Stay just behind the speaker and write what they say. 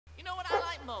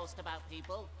most about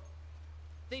people.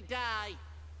 They die.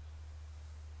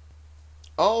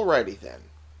 Alrighty then.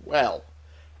 Well,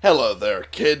 hello there,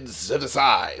 kids. It is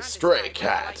I, Stray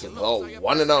Cat, the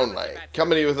one and only,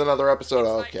 coming to you with another episode.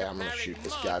 Okay, I'm gonna shoot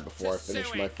this guy before I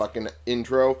finish my fucking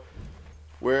intro.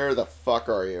 Where the fuck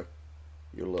are you?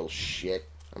 You little shit.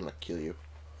 I'm gonna kill you.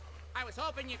 I was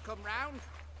hoping you'd come round.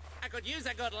 I could use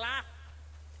a good laugh.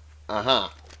 Uh-huh.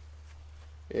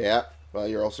 Yeah, well,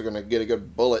 you're also gonna get a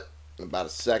good bullet in about a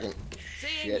second.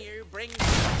 Seeing you brings...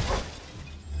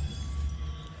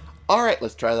 Alright,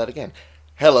 let's try that again.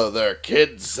 Hello there,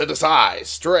 kids. It is I,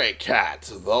 Stray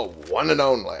Cat, the one and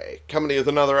only, coming to you with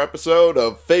another episode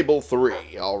of Fable 3.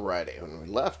 Alrighty, when we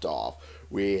left off,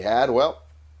 we had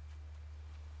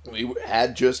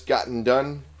just gotten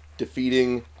done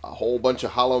defeating a whole bunch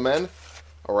of hollow men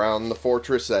around the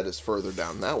fortress that is further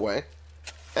down that way.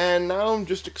 And now I'm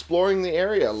just exploring the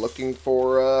area, looking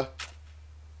for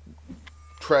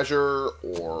treasure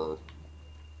or,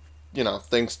 you know,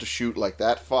 things to shoot like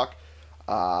that. Fuck.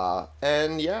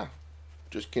 And yeah,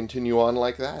 just continue on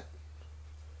like that.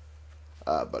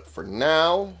 But for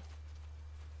now,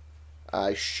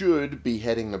 I should be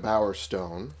heading to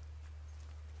Bowerstone.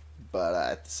 But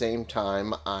at the same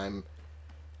time, I'm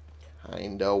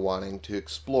kinda wanting to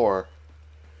explore.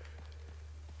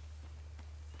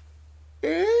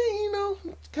 You know,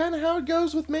 it's kind of how it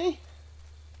goes with me.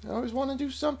 I always want to do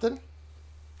something.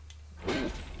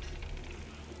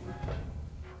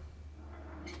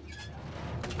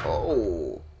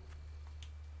 Oh.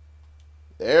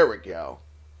 There we go.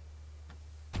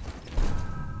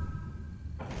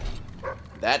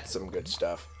 That's some good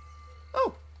stuff.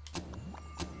 Oh.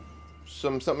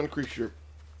 Summon creature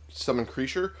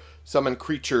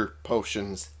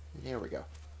potions. There we go.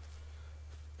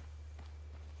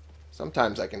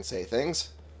 Sometimes I can say things.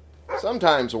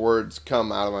 Sometimes words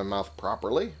come out of my mouth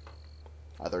properly.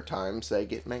 Other times they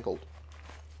get mangled.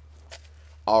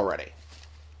 Alrighty.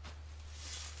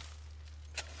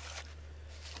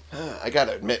 I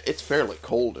gotta admit, it's fairly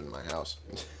cold in my house.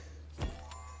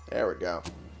 There we go.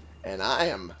 And I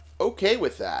am okay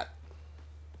with that.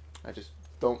 I just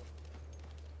don't...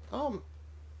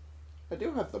 I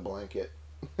do have the blanket.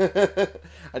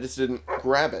 I just didn't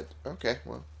grab it. Okay,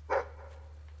 well.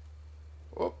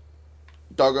 Whoop.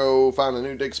 Doggo found a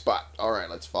new dig spot. Alright,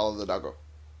 let's follow the doggo.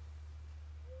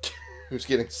 Who's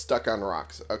getting stuck on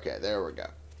rocks. Okay, there we go.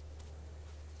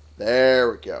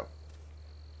 There we go.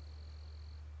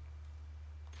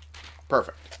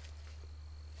 Perfect.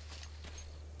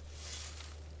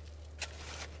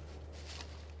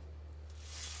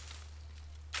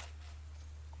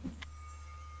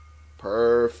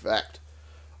 Perfect.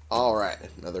 Alright,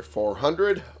 another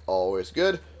 400. Always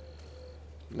good.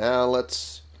 Now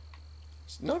let's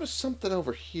notice something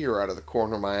over here out of the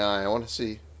corner of my eye. I want to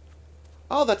see...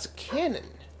 Oh, that's a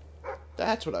cannon.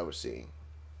 That's what I was seeing.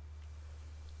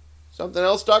 Something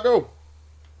else, doggo?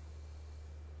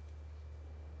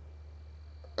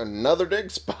 Another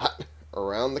dig spot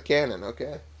around the cannon.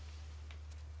 Okay.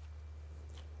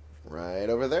 Right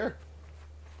over there.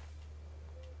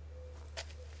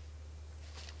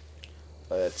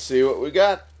 Let's see what we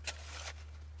got.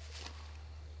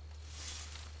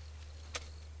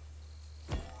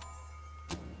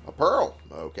 A pearl.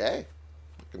 Okay.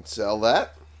 I can sell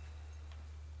that.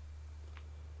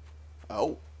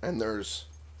 Oh, and there's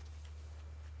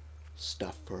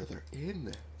stuff further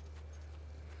in.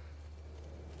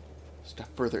 Stuff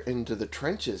further into the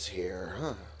trenches here,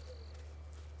 huh?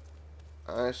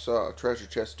 I saw a treasure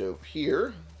chest over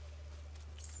here.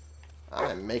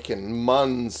 I'm making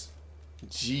muns.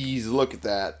 Jeez, look at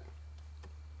that.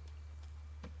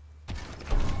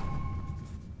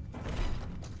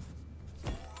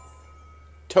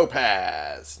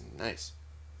 Topaz. Nice.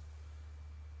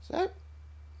 Is that...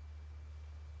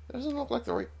 Doesn't look like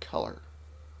the right color.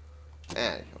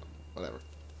 Whatever.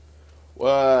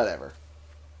 Whatever.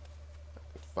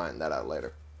 I'll find that out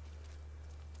later.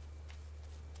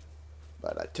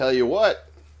 But I tell you what.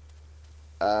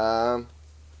 I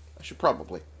should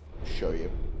probably show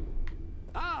you.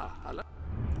 Ah, hello.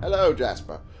 Hello,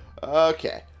 Jasper.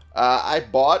 Okay. I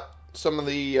bought some of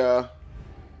the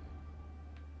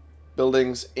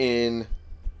buildings in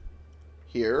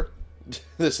here.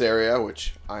 This area,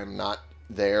 which I'm not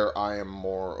there. I am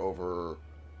more over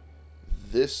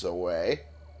this away.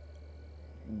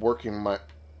 Working my...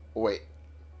 Wait.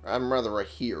 I'm rather right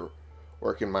here.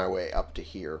 Working my way up to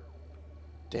here.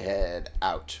 To head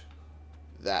out.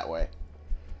 That way.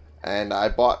 And I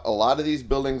bought a lot of these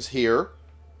buildings here.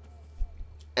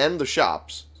 And the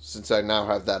shops, since I now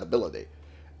have that ability.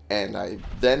 And I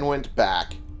then went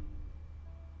back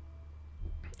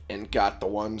and got the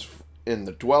ones in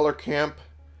the Dweller Camp.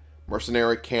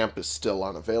 Mercenary Camp is still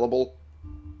unavailable.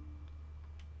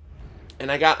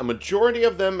 And I got a majority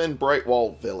of them in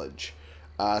Brightwall Village.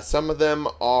 Some of them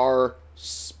are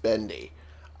spendy.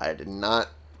 I did not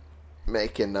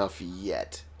make enough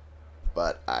yet.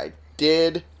 But I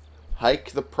did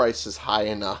hike the prices high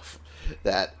enough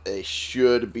that they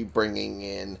should be bringing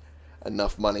in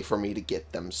enough money for me to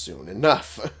get them soon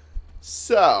enough.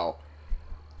 So,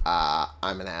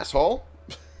 I'm an asshole.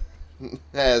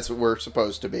 As we're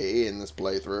supposed to be in this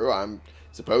playthrough. I'm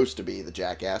supposed to be the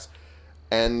jackass.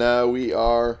 And we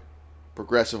are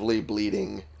progressively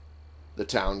bleeding the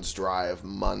towns dry of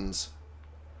muns.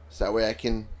 So that way I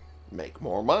can make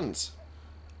more muns.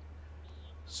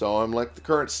 So I'm like the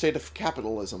current state of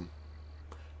capitalism.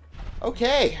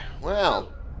 Okay,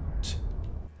 well.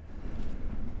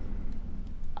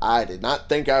 I did not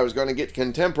think I was going to get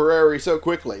contemporary so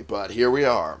quickly, but here we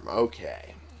are.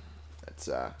 Okay. Let's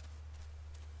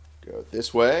go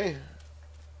this way.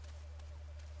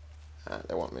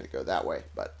 They want me to go that way,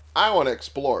 but I want to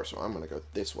explore, so I'm going to go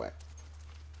this way.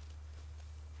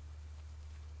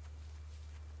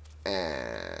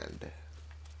 And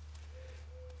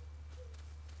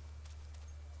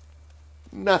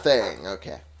nothing.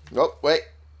 Okay. Oh, wait.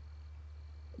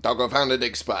 Doggo found a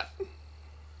dig spot.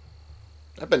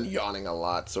 I've been yawning a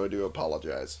lot, so I do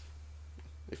apologize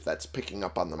if that's picking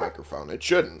up on the microphone. It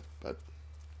shouldn't, but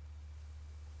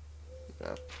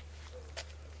yeah.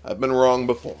 I've been wrong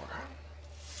before.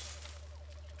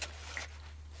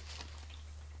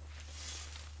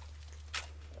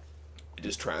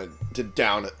 Just trying to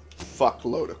down a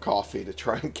fuckload of coffee to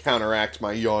try and counteract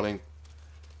my yawning.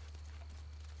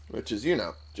 Which is, you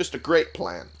know, just a great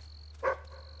plan.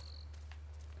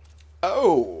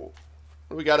 Oh! What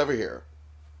do we got over here?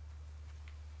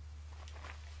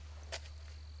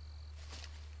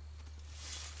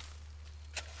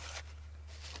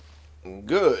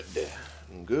 Good.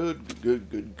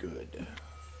 Good.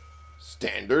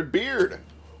 Standard beard.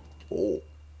 Oh.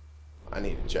 I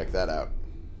need to check that out.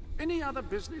 Any other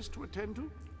business to attend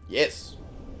to? Yes.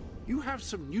 You have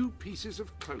some new pieces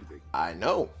of clothing. I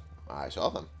know. I saw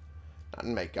them. Not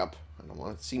in makeup. I don't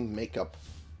want to see makeup.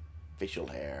 Facial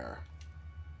hair.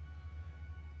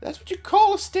 That's what you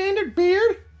call a standard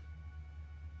beard?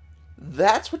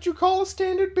 That's what you call a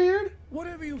standard beard?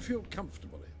 Whatever you feel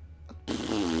comfortable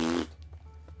in.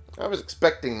 I was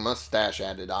expecting mustache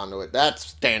added onto it. That's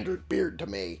standard beard to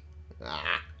me.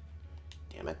 Ah.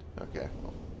 Damn it. Okay.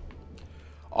 Well,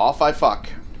 off I fuck.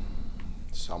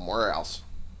 Somewhere else.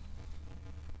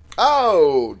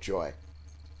 Oh, joy.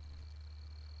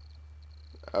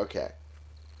 Okay.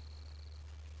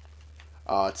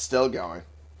 Oh, it's still going.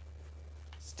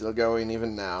 Still going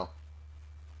even now.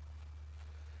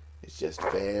 It's just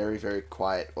very, very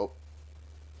quiet. Oh.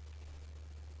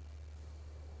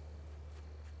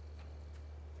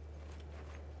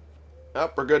 Oh,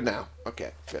 we're good now.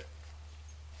 Okay, good.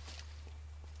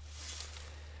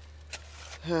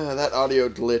 That audio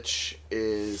glitch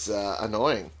is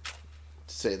annoying,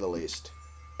 to say the least.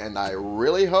 And I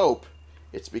really hope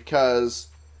it's because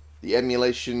the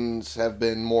emulations have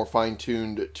been more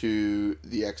fine-tuned to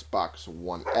the Xbox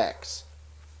One X.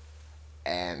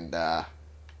 And that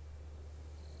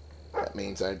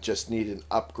means I just need an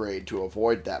upgrade to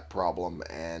avoid that problem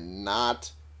and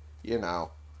not, you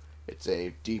know, it's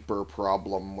a deeper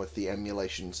problem with the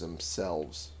emulations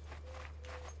themselves.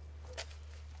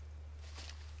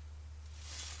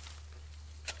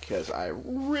 Because I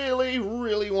really,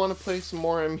 really want to play some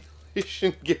more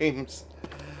emulation games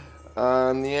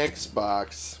on the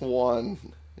Xbox One,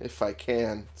 if I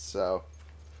can. So,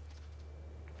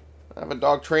 I have a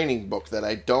dog training book that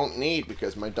I don't need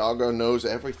because my doggo knows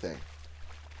everything.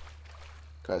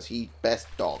 Because he best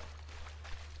dog.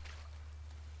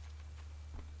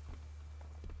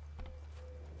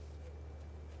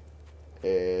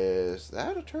 Is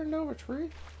that a turned over tree?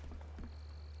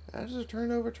 That is a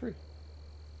turned over tree.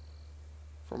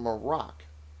 From a rock.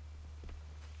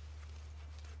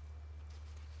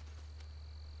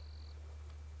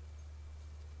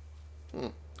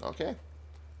 Okay.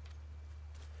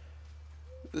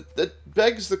 That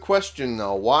begs the question,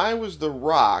 though. Why was the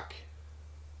rock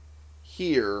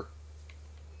here?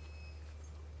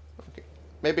 Okay.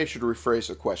 Maybe I should rephrase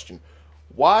the question.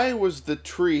 Why was the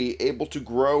tree able to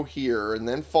grow here and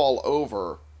then fall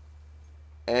over,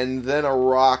 and then a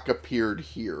rock appeared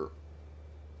here?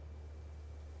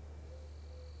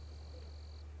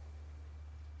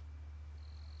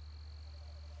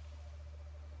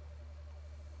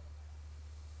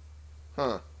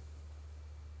 Huh.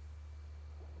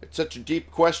 It's such a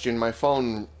deep question, my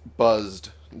phone buzzed.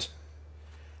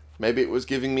 Maybe it was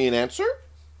giving me an answer?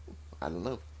 I don't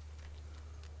know.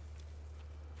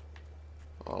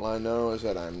 All I know is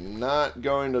that I'm not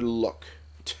going to look.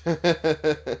 I'm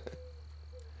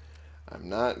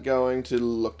not going to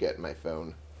look at my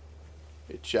phone.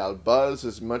 It shall buzz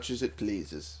as much as it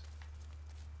pleases.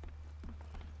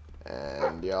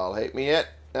 And y'all hate me yet?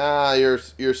 Ah, you're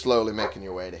slowly making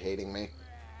your way to hating me.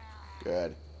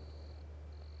 Good.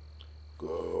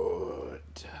 Good.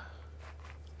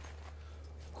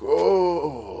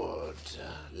 Good.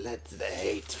 Let the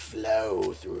hate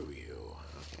flow through you.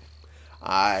 Okay.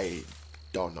 I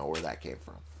don't know where that came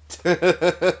from.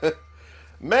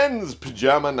 Men's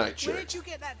pajama nightshirt. Where'd you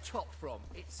get that top from?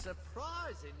 It's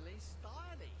surprisingly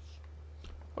stylish.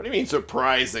 What do you mean,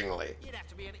 surprisingly? You'd have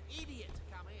to be an idiot to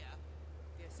come here.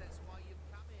 Guess that's why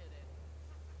you've come here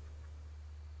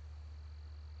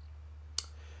then.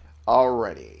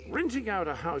 Alrighty. Renting out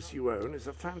a house you own is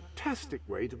a fantastic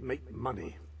way to make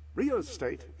money. Real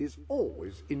estate is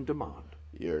always in demand.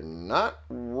 You're not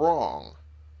wrong.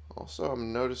 Also,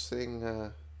 I'm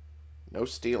noticing, no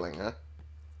stealing, huh?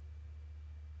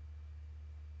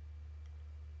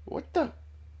 What the?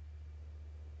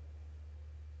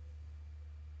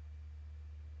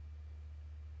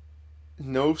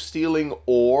 No stealing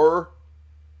or?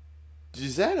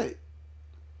 Is that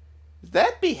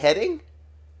beheading?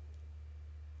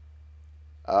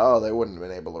 Oh, they wouldn't have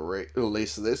been able to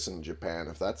release this in Japan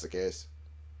if that's the case.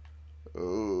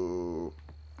 Ooh.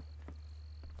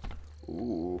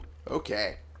 Ooh.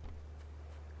 Okay.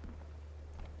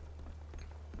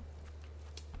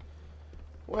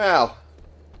 Well,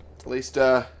 at least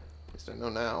I know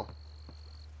now.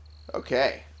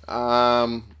 Okay.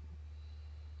 I'm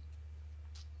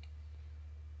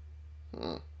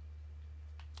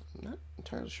not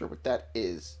entirely sure what that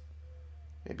is.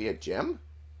 Maybe a gem?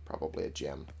 Probably a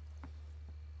gem.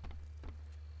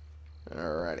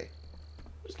 Alrighty.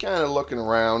 Just kind of looking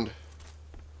around.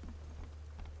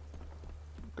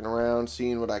 Looking around,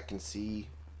 seeing what I can see.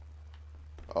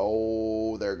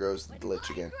 Oh, there goes the glitch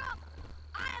again.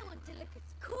 I want to look as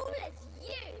cool as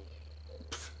you.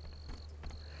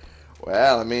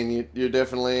 Well, I mean, you're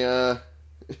definitely,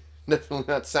 definitely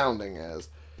not sounding as.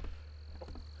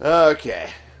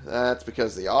 Okay. That's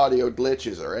because the audio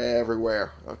glitches are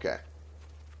everywhere. Okay.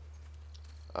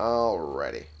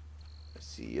 Alrighty. I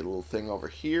see a little thing over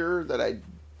here that I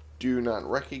do not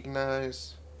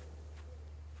recognize.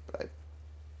 But I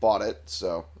bought it,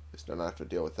 so at least I don't have to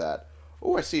deal with that.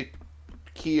 Oh, I see a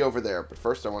key over there, but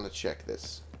first I want to check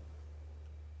this.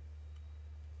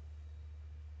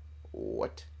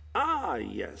 What? Ah,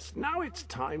 yes. Now it's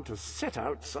time to set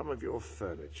out some of your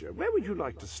furniture. Where would you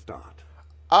like to start?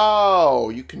 Oh,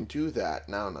 you can do that.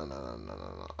 No. I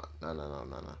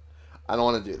don't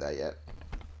want to do that yet.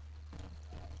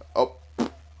 Oh.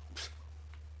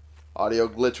 Audio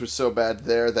glitch was so bad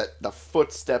there that the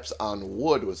footsteps on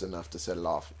wood was enough to set it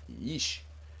off. Yeesh.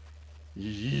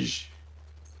 Yeesh.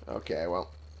 Okay, well.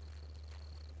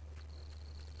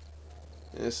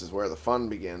 This is where the fun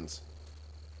begins.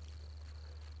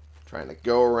 Trying to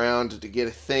go around to get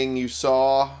a thing you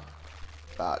saw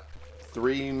about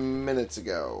 3 minutes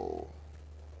ago.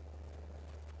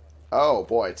 Oh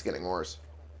boy, it's getting worse.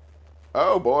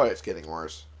 Oh boy, it's getting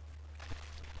worse.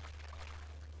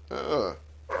 Ugh.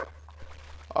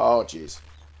 Oh jeez.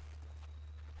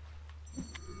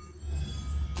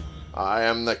 I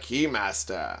am the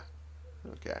keymaster.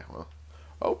 Okay, well.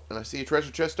 Oh, and I see a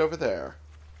treasure chest over there.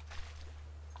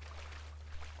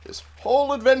 This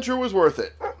whole adventure was worth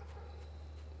it.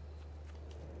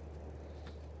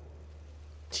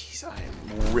 Jeez, I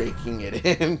am raking it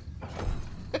in.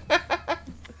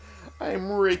 I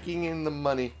am raking in the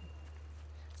money.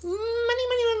 Money.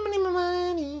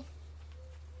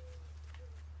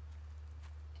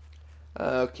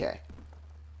 Okay.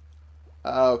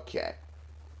 Okay.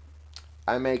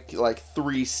 I make like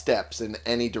 3 steps in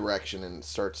any direction and it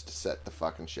starts to set the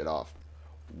fucking shit off.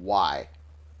 Why?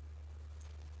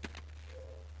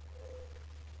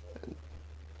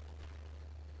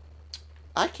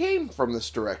 I came from this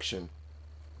direction.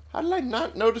 How did I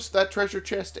not notice that treasure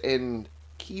chest and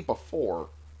key before?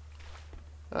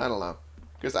 I don't know.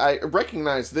 Because I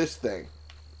recognize this thing.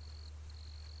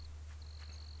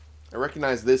 I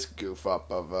recognize this goof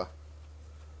up of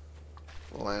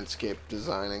landscape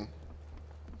designing.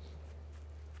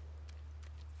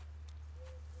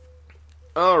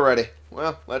 Alrighty.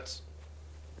 Well, let's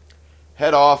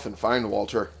head off and find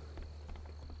Walter.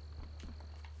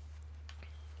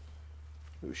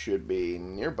 Who should be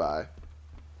nearby.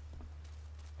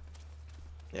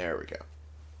 There we go.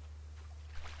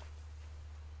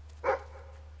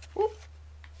 Whoop.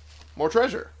 More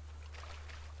treasure.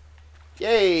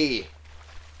 Yay!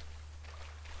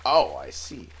 Oh, I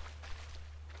see.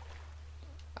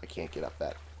 I can't get up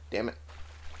that. Damn it.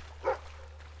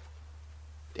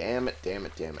 Damn it, damn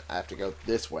it, damn it. I have to go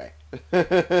this way. Alrighty.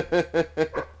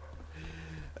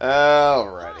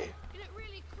 Oh, you look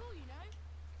really cool, you know.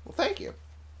 Well, thank you.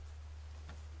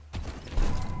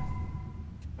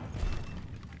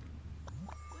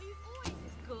 Well, you've always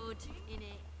good in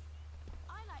it.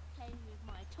 I like playing with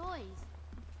my toys.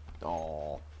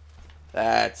 Aw.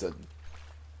 That's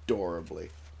adorably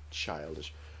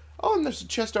childish. Oh, and there's a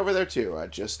chest over there, too. I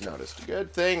just noticed.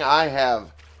 Good thing I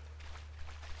have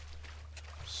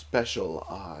special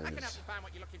I can help eyes. you find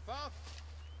what you're looking for.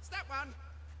 Step one,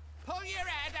 pull your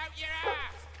head out your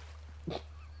ass.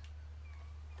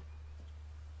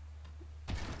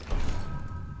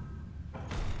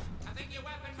 I think your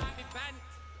weapon might be bent.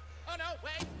 Oh no,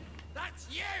 wait, that's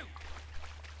you.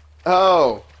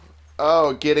 Oh.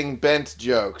 Oh, getting bent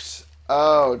jokes.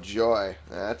 Oh, joy.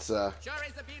 That's, Sure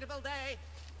is a beautiful day.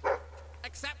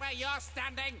 Except where you're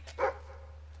standing.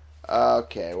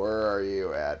 Okay, where are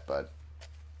you at, bud?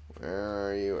 Where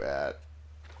are you at?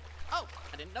 Oh,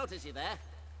 I didn't notice you there.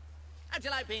 How'd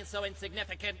you like being so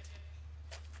insignificant?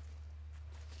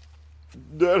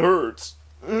 That hurts.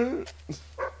 It's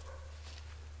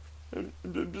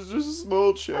just a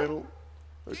small channel.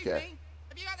 Excuse Okay. me,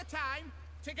 have you got the time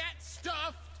to get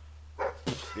stuffed?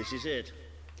 This is it.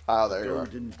 Oh, there you are.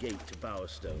 Golden Gate to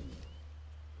Bowerstone.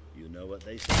 You know what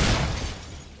they say.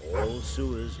 All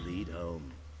sewers lead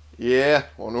home. Yeah,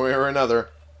 one way or another.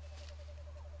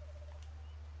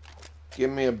 Give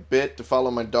me a bit to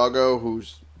follow my doggo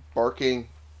who's barking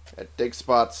at dig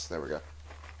spots. There we go.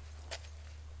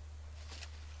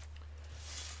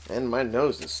 And my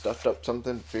nose is stuffed up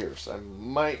something fierce. I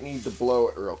might need to blow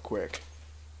it real quick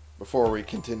before we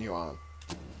continue on.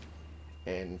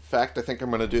 In fact, I think I'm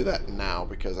going to do that now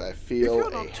because I If feel you're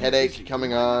a not too headache busy, coming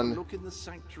you might on look in the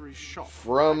sanctuary shop.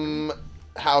 from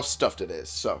how stuffed it is.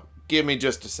 So, give me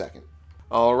just a second.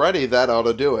 Alrighty, that ought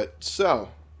to do it. So,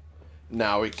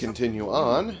 now we continue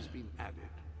on. Has been added.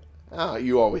 Ah,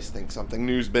 you always think something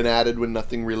new's been added when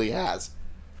nothing really has.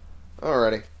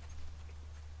 Alrighty.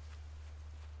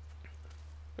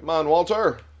 Come on,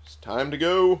 Walter. It's time to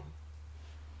go.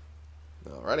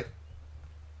 Alrighty.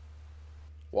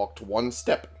 Walked one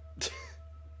step.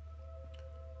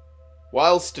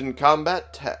 Whilst in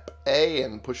combat, tap A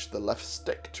and push the left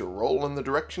stick to roll in the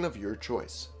direction of your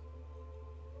choice.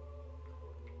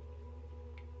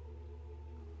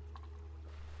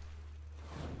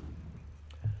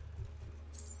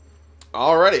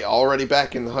 Already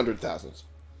back in the 100,000s.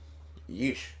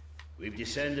 Yeesh. We've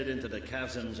descended into the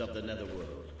chasms of the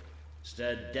netherworld,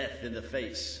 stared death in the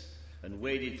face, and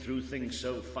waded through things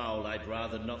so foul I'd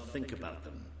rather not think about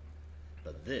them.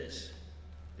 But this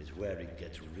is where it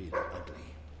gets really ugly.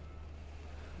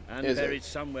 And Is it? buried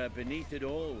somewhere beneath it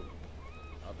all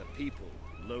are the people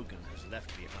Logan has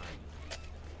left behind.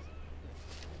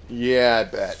 Yeah,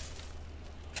 I bet.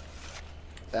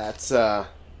 That's,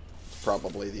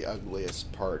 probably the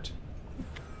ugliest part.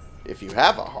 If you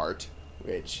have a heart,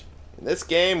 which, in this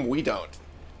game, we don't.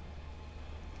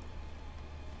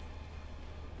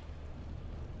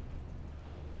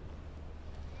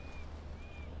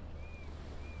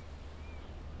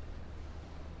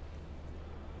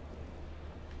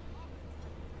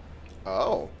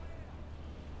 Oh.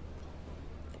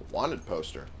 Wanted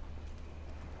poster.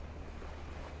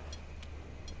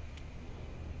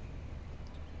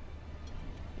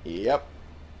 Yep.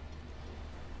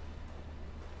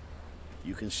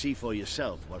 You can see for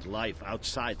yourself what life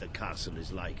outside the castle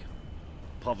is like.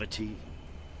 Poverty,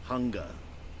 hunger,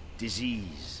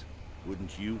 disease.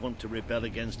 Wouldn't you want to rebel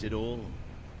against it all?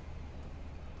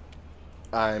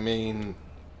 I mean,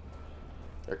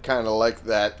 they're kind of like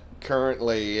that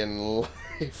currently in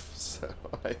life, so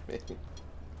I mean...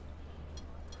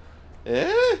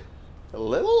 a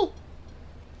little?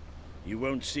 You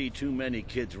won't see too many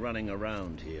kids running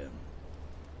around here.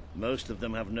 Most of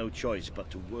them have no choice but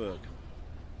to work.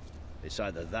 It's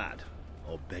either that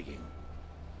or begging.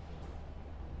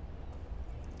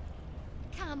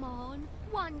 Come on,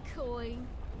 one coin.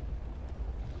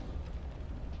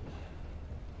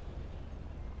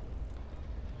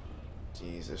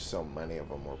 Jeez, there's so many of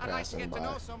them we're I'd like to passing get by. to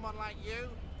know someone like you,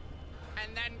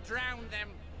 and then drown them.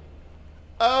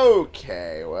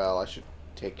 Okay, well, I should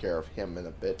take care of him in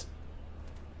a bit.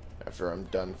 After I'm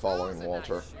done following Those are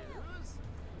Walter. nice shoes.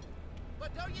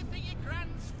 But don't you think your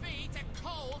grand's feet are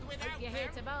cold without You're here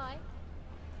them? to buy.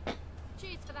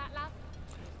 Cheers for that, love.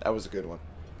 That was a good one.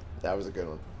 That was a good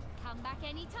one. Come back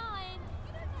anytime.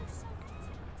 You don't know so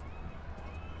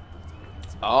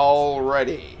much.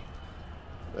 Alrighty.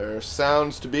 There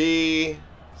sounds to be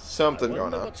Something I going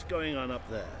wonder on. what's going on up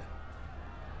there.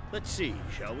 Let's see,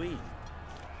 shall we?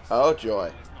 Oh,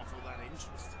 joy. It's not all that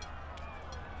interesting.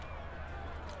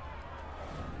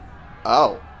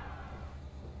 Oh.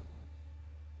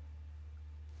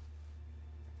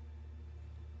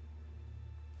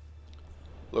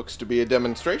 Looks to be a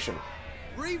demonstration.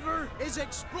 Reaver is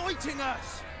exploiting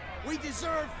us. We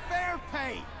deserve fair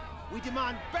pay. We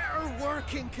demand better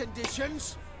working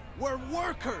conditions. We're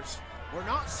workers. We're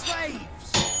not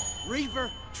slaves. Reaver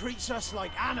treats us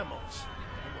like animals.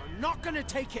 And we're not gonna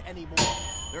take it anymore.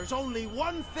 There's only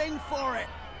one thing for it.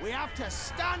 We have to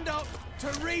stand up to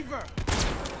Reaver.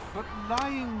 But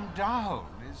lying down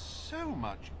is so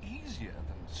much easier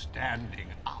than standing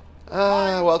up.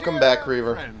 My Welcome dear back,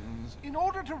 Reaver. Friends, in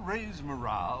order to raise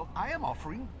morale, I am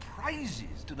offering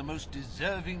prizes to the most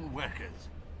deserving workers.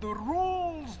 The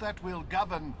rules that will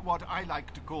govern what I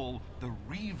like to call the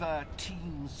Reaver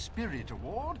Team Spirit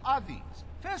Award are these.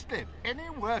 Firstly, any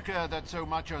worker that so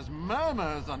much as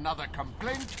murmurs another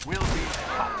complaint will be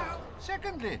shot.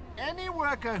 Secondly, any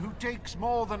worker who takes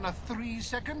more than a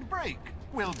 3-second break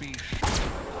will be shot.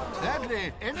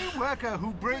 Thirdly, any worker who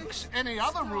breaks any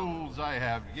other rules I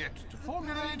have yet to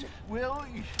formulate will,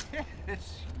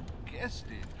 yes, you guessed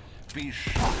it, be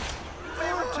shot.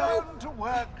 May return to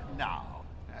work now.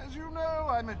 As you know,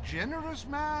 I'm a generous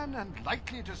man and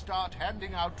likely to start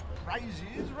handing out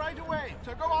prizes right away.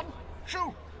 So go on,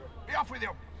 shoo! Be off with you!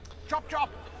 Chop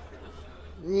chop!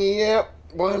 Yep.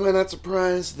 Why am I not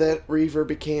surprised that Reaver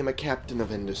became a captain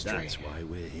of industry? That's why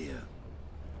we're here.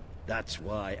 That's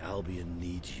why Albion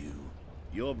needs you.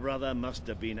 Your brother must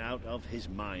have been out of his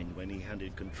mind when he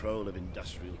handed control of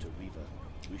Industrial to Reaver.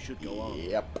 We should go on.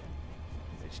 Yep.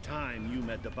 It's time you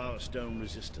met the Bowerstone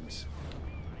Resistance.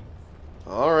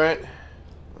 Alright.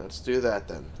 Let's do that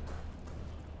then.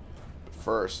 But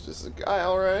first, is the guy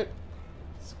alright?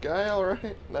 Is the guy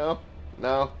alright? No?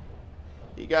 No?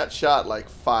 He got shot like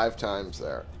 5 times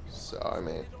there. So, I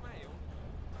mean...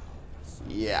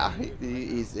 yeah,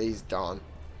 he's gone.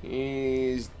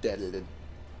 He's deaded.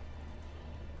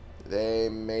 They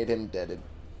made him deaded.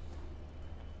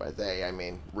 By they, I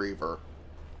mean Reaver.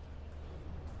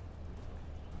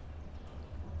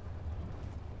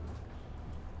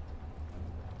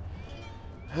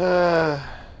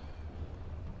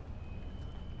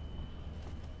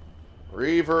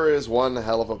 Reaver is one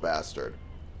hell of a bastard.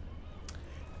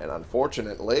 And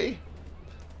unfortunately,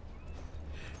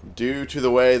 due to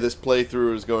the way this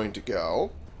playthrough is going to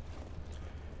go,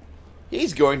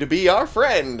 he's going to be our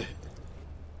friend.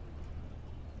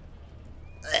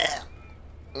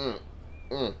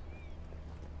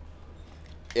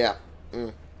 Yeah.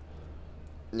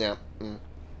 Yeah.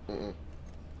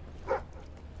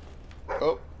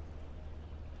 Oh.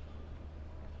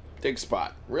 Dig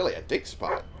spot. Really, a dig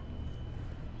spot.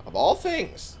 Of all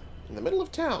things, in the middle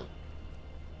of town.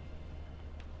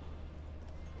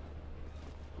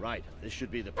 Right, this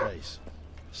should be the place.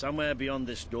 Somewhere beyond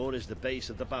this door is the base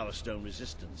of the Bowerstone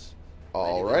Resistance.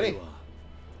 Ready when Alrighty. you are.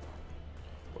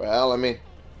 Well, I mean,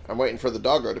 I'm waiting for the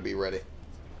doggo to be ready.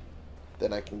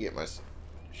 Then I can get my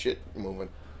shit moving.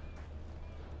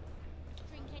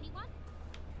 Drink anyone?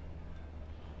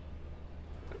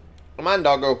 Come on,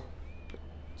 doggo.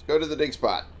 Let's go to the dig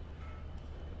spot.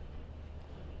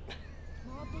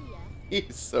 More beer?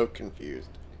 He's so confused.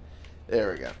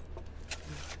 There we go.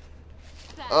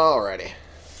 Thanks. Alrighty.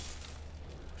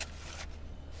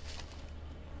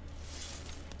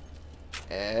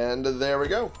 And there we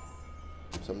go.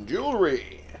 Some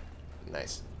jewelry.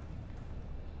 Nice.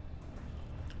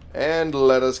 And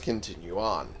let us continue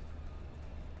on.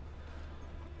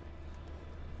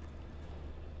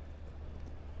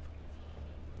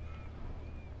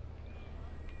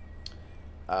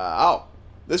 Oh,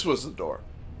 this was the door.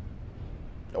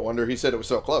 No wonder he said it was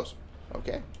so close.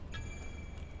 Okay.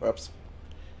 Whoops.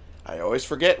 I always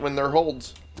forget when there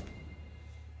holds.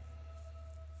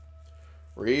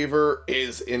 Reaver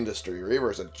is industry.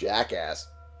 Reaver is a jackass.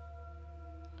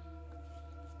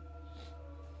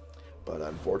 But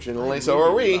unfortunately, so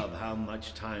are we. I love how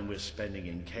much time we're spending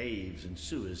in caves and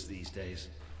sewers these days.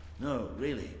 No,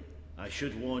 really, I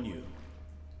should warn you.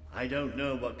 I don't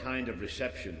know what kind of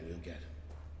reception we'll get.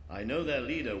 I know their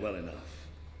leader well enough,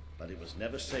 but it was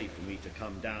never safe for me to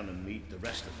come down and meet the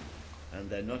rest of them. And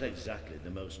they're not exactly the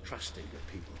most trusting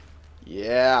of people.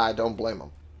 Yeah, I don't blame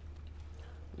them.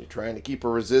 You're trying to keep a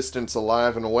resistance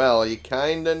alive and well, you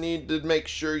kinda need to make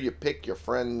sure you pick your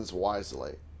friends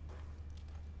wisely.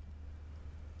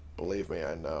 Believe me,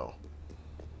 I know.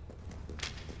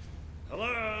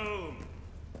 Hello?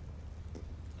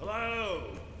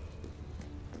 Hello?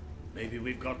 Maybe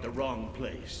we've got the wrong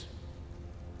place.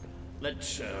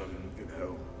 Let's,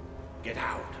 Get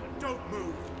out and Don't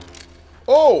move.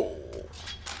 Oh!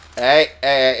 Hey,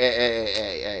 hey, hey, hey,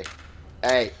 hey, hey,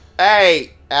 hey,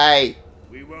 hey, hey.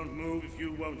 we won't move if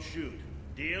you won't shoot.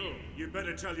 Deal? You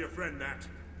better tell your friend that.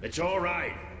 It's all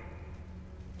right.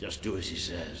 Just do as he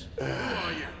says. Who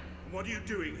are you? What are you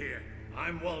doing here?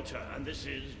 I'm Walter, and this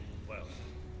is, well,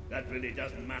 that really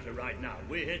doesn't matter right now.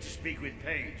 We're here to speak with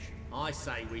Paige. I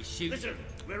say we shoot. Listen,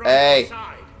 we're on Hey. your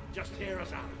side. Just hear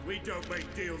us out. We don't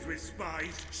make deals with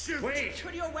spies. Shoot! Wait!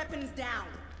 Put your weapons down.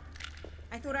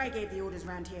 I thought I gave the orders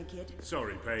round here, kid.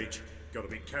 Sorry, Paige. Gotta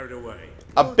be carried away.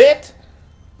 A bit?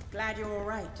 Glad you're all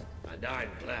right. And I'm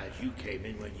glad you came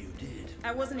in when you did.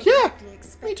 I wasn't Yeah, exactly me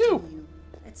expecting too. you.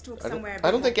 Let's talk I somewhere. don't,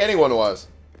 I don't a bit think anyone was.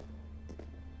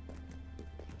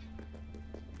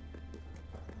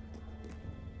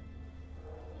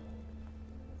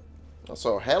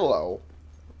 Also, hello.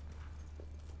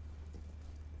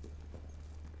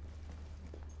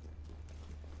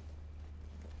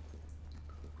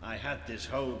 I had this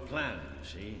whole plan, you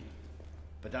see.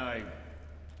 But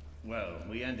well,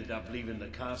 we ended up leaving the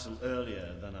castle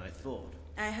earlier than I thought.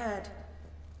 I heard.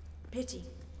 Pity.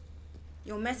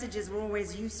 Your messages were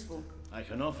always useful. I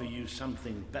can offer you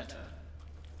something better.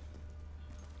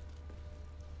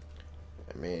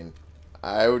 I mean,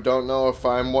 I don't know if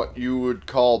I'm what you would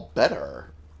call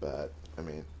better, but, I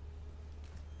mean...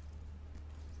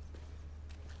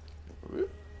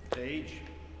 Paige,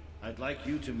 I'd like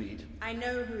you to meet. I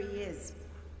know who he is.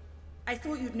 I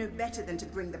thought you'd know better than to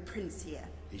bring the prince here.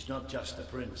 He's not just a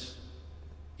prince.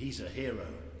 He's a hero.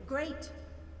 Great.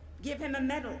 Give him a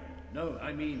medal. No,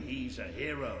 I mean he's a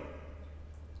hero.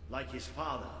 Like his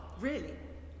father. Really?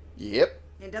 Yep.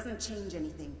 It doesn't change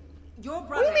anything. Your do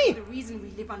brother you mean? is the reason we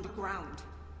live underground.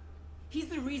 He's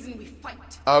the reason we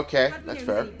fight. Okay, How do we that's know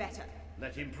fair. any better?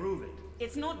 Let him prove it.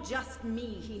 It's not just me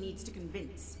he needs to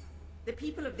convince. The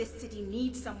people of this city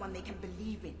need someone they can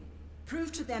believe in.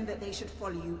 Prove to them that they should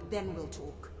follow you, then we'll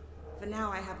talk. For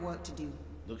now, I have work to do.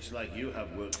 Looks like you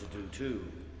have work to do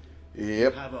too.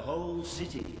 Yep. You have a whole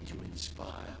city to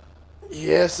inspire.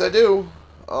 Yes, I do.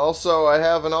 Also, I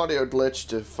have an audio glitch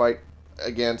to fight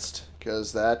against,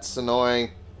 because that's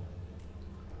annoying.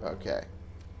 Okay.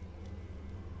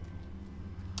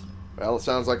 Well, it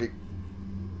sounds like it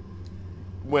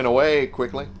went away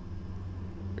quickly.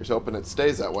 Here's hoping it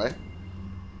stays that way.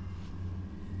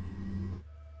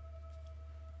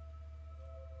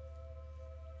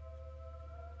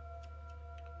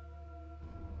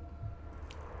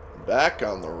 Back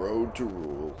on the road to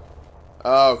rule.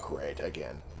 Oh, great,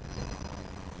 again.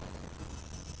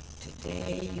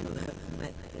 Today you have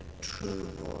met the true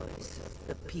voice of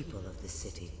the people of the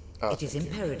city. Oh, It is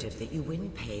imperative that you win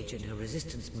Paige and her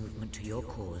resistance movement to your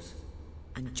cause.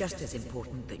 And just as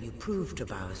important that you prove to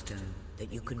Bowerstone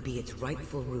that you can be its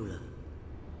rightful ruler.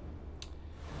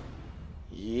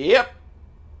 Yep.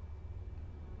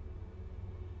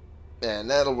 And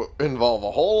that'll involve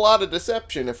a whole lot of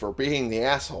deception if we're being the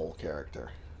asshole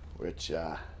character. Which,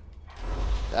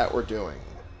 that we're doing.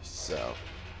 So.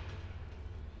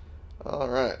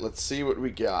 Alright, let's see what we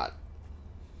got.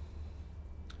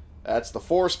 That's the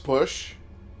force push.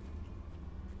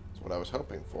 That's what I was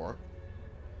hoping for.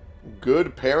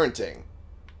 Good parenting.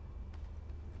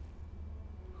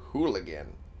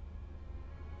 Hooligan.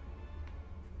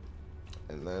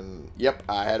 And then, yep,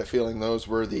 I had a feeling those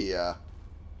were the,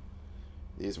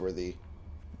 these were the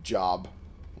job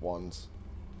ones.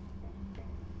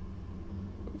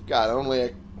 We've got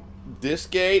only this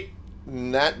gate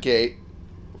and that gate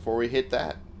before we hit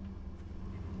that.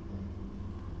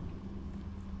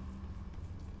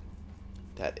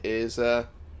 That is,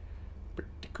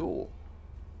 pretty cool.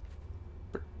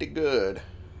 Pretty good.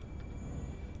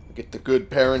 Get the good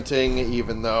parenting,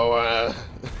 even though, I'm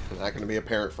not going to be a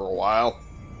parent for a while.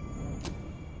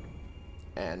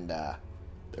 And, the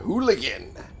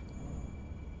hooligan.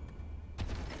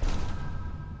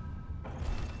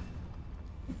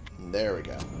 There we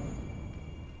go.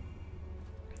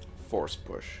 Force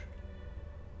push.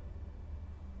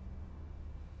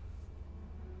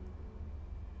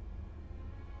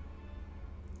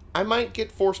 I might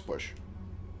get force push.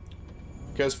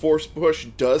 Because force push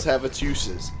does have its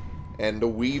uses. And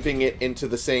weaving it into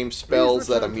the same spells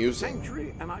that I'm using.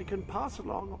 Sanctuary, and I can pass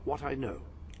along what I know.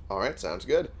 Alright, sounds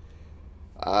good.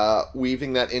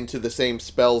 Weaving that into the same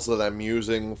spells that I'm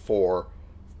using for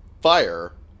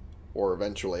fire, or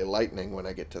eventually lightning when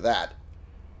I get to that,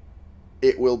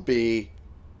 it will be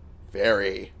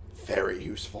very, very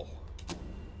useful.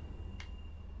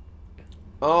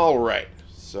 Alright,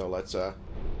 so let's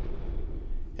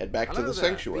head back to Hello the there.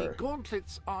 sanctuary. The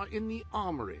gauntlets are in the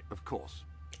armory, of course.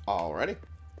 Alrighty.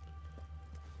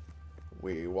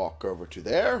 We walk over to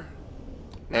there.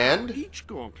 And? Now, each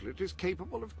gauntlet is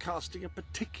capable of casting a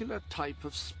particular type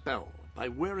of spell. By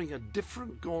wearing a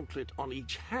different gauntlet on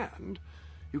each hand,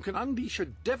 you can unleash a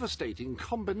devastating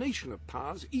combination of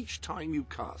powers each time you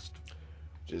cast.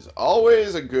 Which is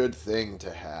always a good thing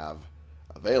to have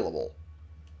available.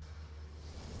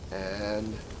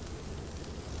 And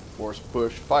force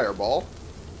push fireball.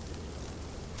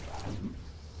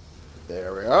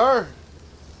 There we are.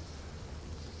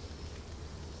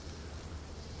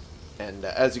 And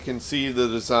as you can see, the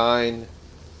design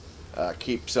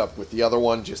keeps up with the other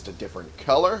one, just a different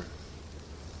color.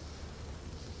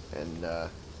 And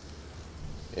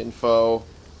info.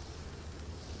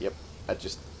 Yep, that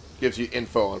just gives you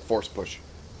info on force push.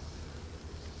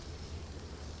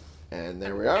 And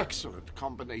there we are. Excellent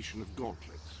combination of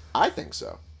gauntlets. I think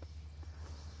so.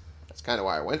 That's kind of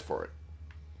why I went for it.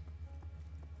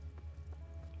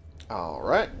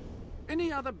 Alright.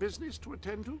 Any other business to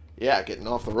attend to? Yeah, getting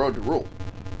off the road to rule.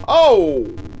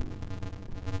 Oh!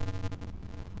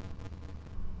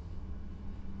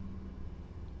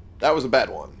 That was a bad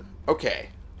one. Okay.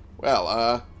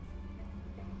 Well,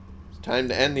 it's time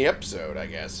to end the episode, I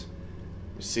guess.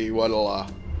 Let me see what'll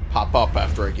pop up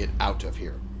after I get out of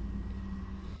here.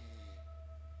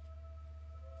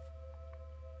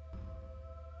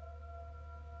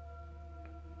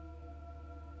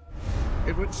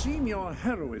 It would seem your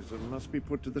heroism must be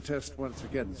put to the test once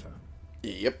again, sir.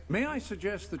 Yep. May I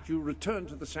suggest that you return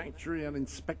to the sanctuary and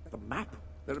inspect the map?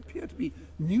 There appear to be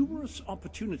numerous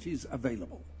opportunities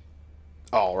available.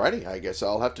 Alrighty, I guess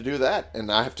I'll have to do that.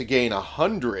 And I have to gain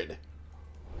 100.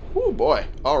 Oh boy.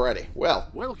 Alrighty. Well.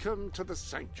 Welcome to the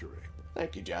sanctuary.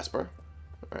 Thank you, Jasper.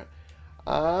 Alright.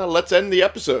 Let's end the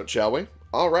episode, shall we?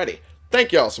 Alrighty.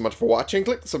 Thank you all so much for watching.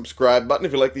 Click the subscribe button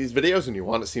if you like these videos and you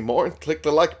want to see more, and click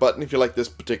the like button if you like this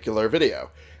particular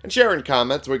video. And share in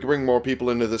comments so we can bring more people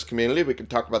into this community. We can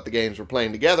talk about the games we're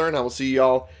playing together, and I will see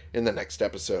y'all in the next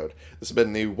episode. This has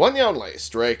been the one and only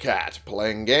Stray Cat,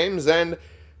 playing games and,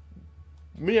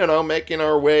 you know, making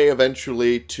our way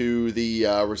eventually to the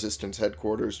Resistance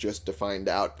headquarters just to find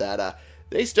out that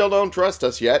they still don't trust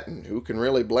us yet, and who can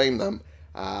really blame them?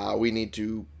 We need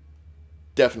to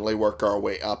definitely work our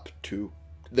way up to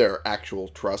their actual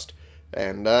trust,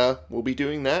 and we'll be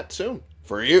doing that soon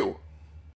for you.